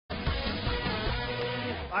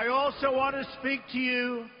I also want to speak to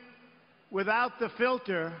you without the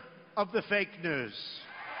filter of the fake news.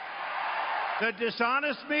 The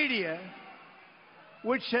dishonest media,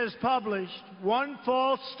 which has published one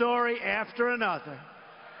false story after another,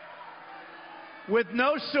 with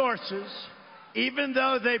no sources, even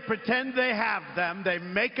though they pretend they have them, they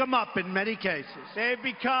make them up in many cases. They've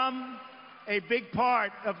become a big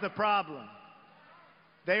part of the problem.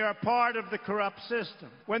 They are part of the corrupt system.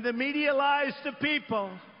 When the media lies to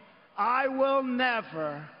people, I will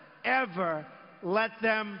never, ever let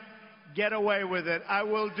them get away with it. I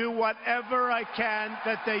will do whatever I can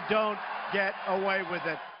that they don't get away with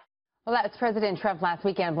it. Well, that was President Trump last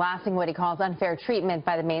weekend blasting what he calls unfair treatment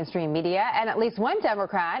by the mainstream media, and at least one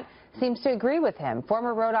Democrat seems to agree with him.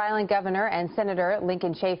 Former Rhode Island Governor and Senator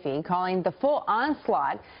Lincoln Chafee calling the full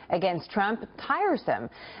onslaught against Trump tiresome.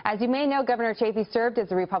 As you may know, Governor Chafee served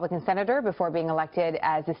as a Republican senator before being elected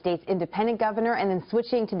as the state's independent governor and then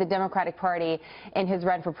switching to the Democratic Party in his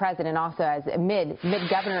run for president, also as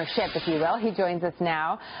mid-governorship, if you will. He joins us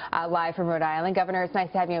now live from Rhode Island. Governor, it's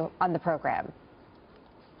nice to have you on the program.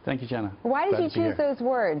 Thank you, Jenna. Why did you choose those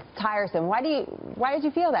words, tiresome? Why did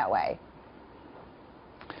you feel that way?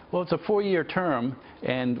 Well, it's a 4-year term,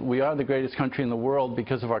 and we are the greatest country in the world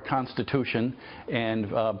because of our Constitution. And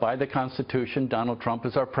by the Constitution, Donald Trump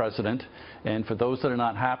is our president. And for those that are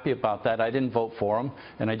not happy about that, I didn't vote for him,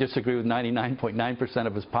 and I disagree with 99.9%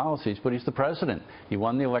 of his policies, but he's the president. He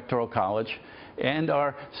won the Electoral College. And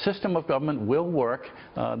our system of government will work.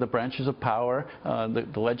 The branches of power,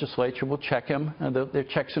 the legislature will check him, their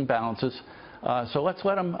checks and balances. So let's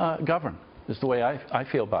let him govern, is the way I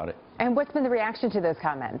feel about it. And what's been the reaction to those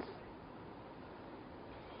comments?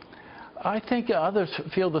 I think others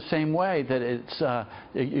feel the same way, that it's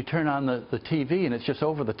you turn on the TV and it's just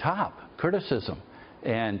over the top criticism.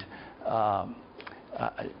 And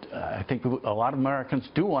I think a lot of Americans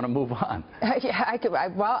do want to move on.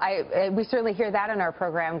 Yeah, we certainly hear that on our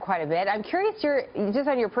program quite a bit. I'm curious, just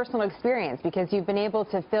on your personal experience, because you've been able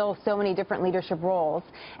to fill so many different leadership roles,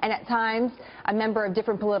 and at times a member of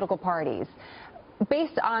different political parties.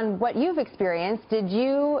 Based on what you've experienced, did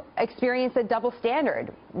you experience a double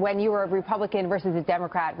standard when you were a Republican versus a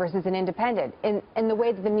Democrat versus an independent in the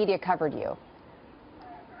way that the media covered you?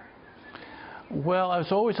 Well, I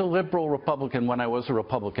was always a liberal Republican when I was a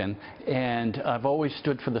Republican, and I've always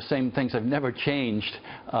stood for the same things. I've never changed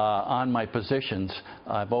on my positions.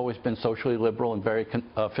 I've always been socially liberal and very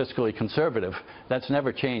fiscally conservative. That's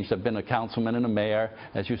never changed. I've been a councilman and a mayor,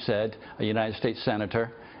 as you said, a United States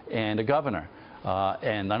senator, and a governor.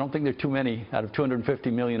 And I don't think there are too many out of 250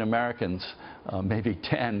 million Americans, maybe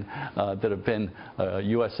 10, that have been a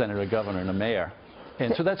U.S. senator, governor, and a mayor.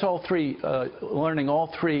 And so that's all three, learning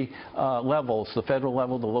all three levels, the federal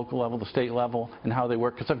level, the local level, the state level, and how they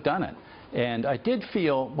work, because I've done it. And I did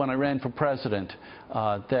feel when I ran for president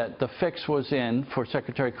that the fix was in for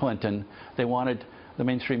Secretary Clinton. They wanted, the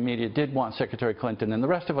mainstream media did want Secretary Clinton, and the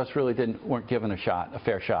rest of us really weren't given a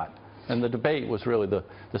fair shot. And the debate was really, the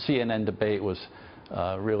CNN debate was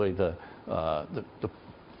really the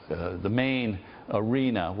main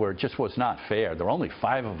arena where it just was not fair. There were only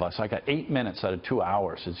 5 of us. I got 8 minutes out of 2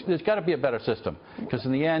 hours. There's got to be a better system, because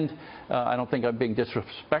in the end, I don't think I'm being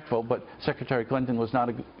disrespectful, but Secretary Clinton was not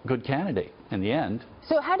a good candidate in the end.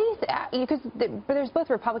 So how do you, because there's both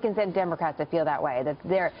Republicans and Democrats that feel that way, that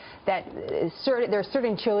there are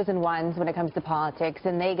certain chosen ones when it comes to politics,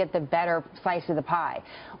 and they get the better slice of the pie.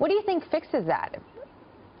 What do you think fixes that?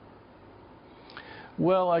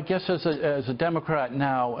 Well, I guess as a Democrat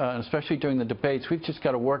now, especially during the debates, we've just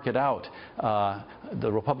got to work it out.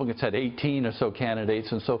 The Republicans had 18 or so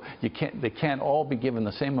candidates, and so they can't all be given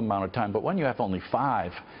the same amount of time. But when you have only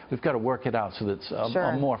 5, we've got to work it out so that it's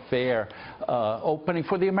a more fair opening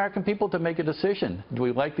for the American people to make a decision. Do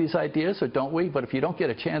we like these ideas or don't we? But if you don't get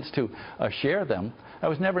a chance to share them, I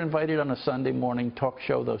was never invited on a Sunday morning talk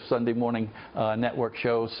show, those Sunday morning network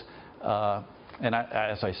shows. And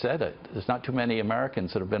as I said, there's not too many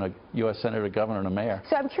Americans that have been a U.S. senator, governor, and a mayor.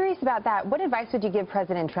 So I'm curious about that. What advice would you give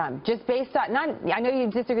President Trump? Just based on, I know you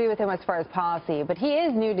disagree with him as far as policy, but he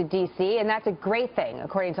is new to D.C., and that's a great thing,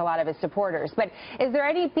 according to a lot of his supporters. But is there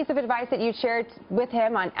any piece of advice that you'd share with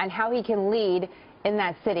him on how he can lead in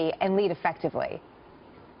that city and lead effectively?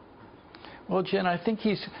 Well, Jen, I think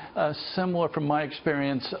he's similar from my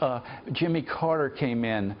experience. Jimmy Carter came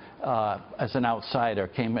in as an outsider,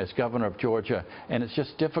 came as governor of Georgia, and it's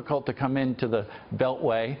just difficult to come into the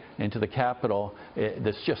Beltway, into the Capitol.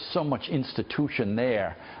 There's just so much institution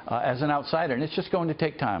there as an outsider, and it's just going to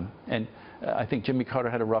take time. And I think Jimmy Carter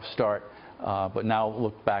had a rough start. but now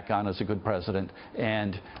looked back on as a good president.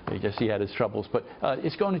 And I guess he had his troubles. But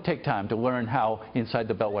it's going to take time to learn how inside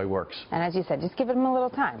the Beltway works. And as you said, just give him a little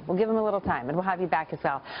time. We'll give him a little time, and we'll have you back as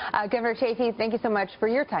well. Governor Chafee, thank you so much for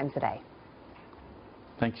your time today.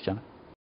 Thanks, Jenna.